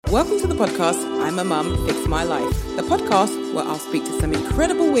Welcome to the podcast, I'm a Mum, Fix My Life. The podcast where I'll speak to some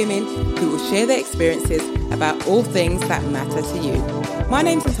incredible women who will share their experiences about all things that matter to you. My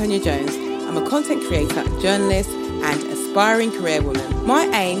name's Antonia Jones. I'm a content creator, journalist, and aspiring career woman. My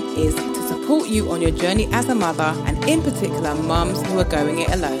aim is to support you on your journey as a mother, and in particular mums who are going it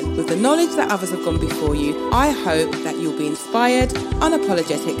alone. With the knowledge that others have gone before you, I hope that you'll be inspired,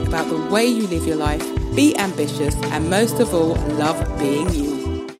 unapologetic about the way you live your life, be ambitious, and most of all, love being you.